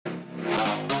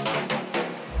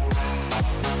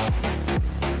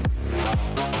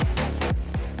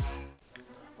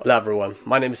Hello everyone,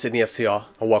 my name is F.C.R.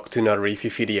 and welcome to another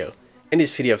review video. In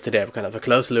this video of today we're going to have a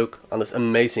close look on this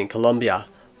amazing Colombia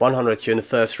 100th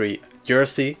anniversary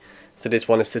jersey. So this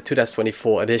one is the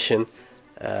 2024 edition,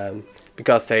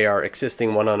 because they are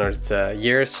existing 100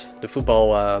 years, the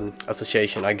football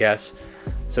association I guess.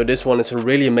 So this one is a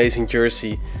really amazing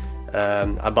jersey.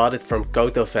 I bought it from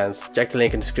Koko101 fans. Check the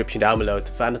link in the description down below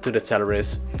to find out who that seller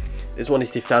is. This one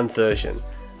is the fan version.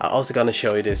 I'm also gonna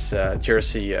show you this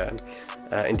jersey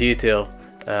in detail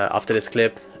after this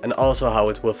clip, and also how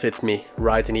it will fit me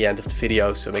right in the end of the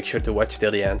video, so make sure to watch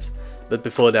till the end. But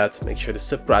before that, make sure to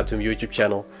subscribe to my YouTube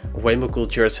channel. Way more cool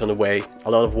jerseys on the way, a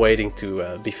lot of waiting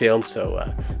to be filmed, so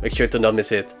make sure to not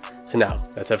miss it. So now,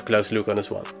 let's have a close look on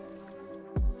this one.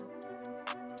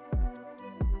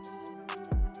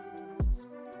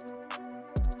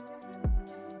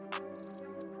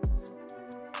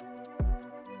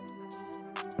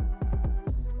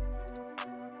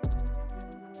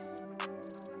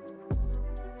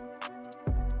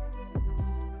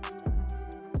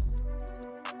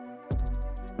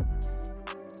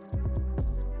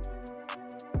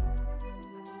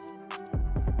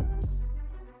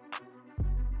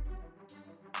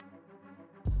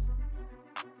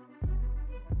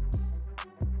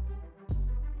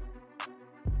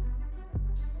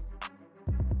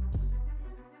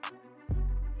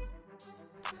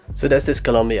 So that's this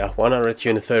Colombia 100th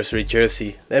anniversary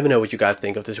jersey. Let me know what you guys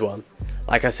think of this one.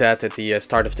 Like I said at the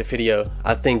start of the video,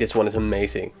 I think this one is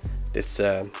amazing. This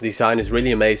design is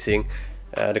really amazing.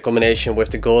 The combination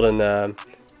with the golden,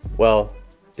 well,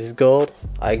 is it gold?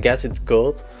 I guess it's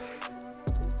gold.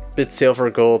 Bit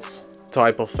silver gold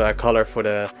type of color for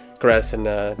the crest and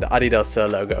the Adidas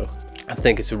logo. I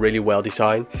think it's really well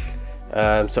designed.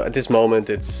 So at this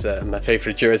moment it's my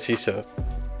favorite jersey, so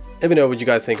let me know what you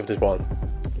guys think of this one.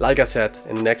 Like I said,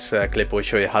 in the next clip we'll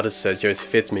show you how this jersey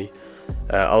fits me.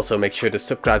 Also make sure to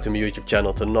subscribe to my YouTube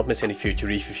channel to not miss any future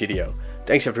review video.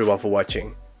 Thanks everyone for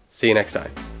watching. See you next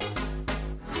time.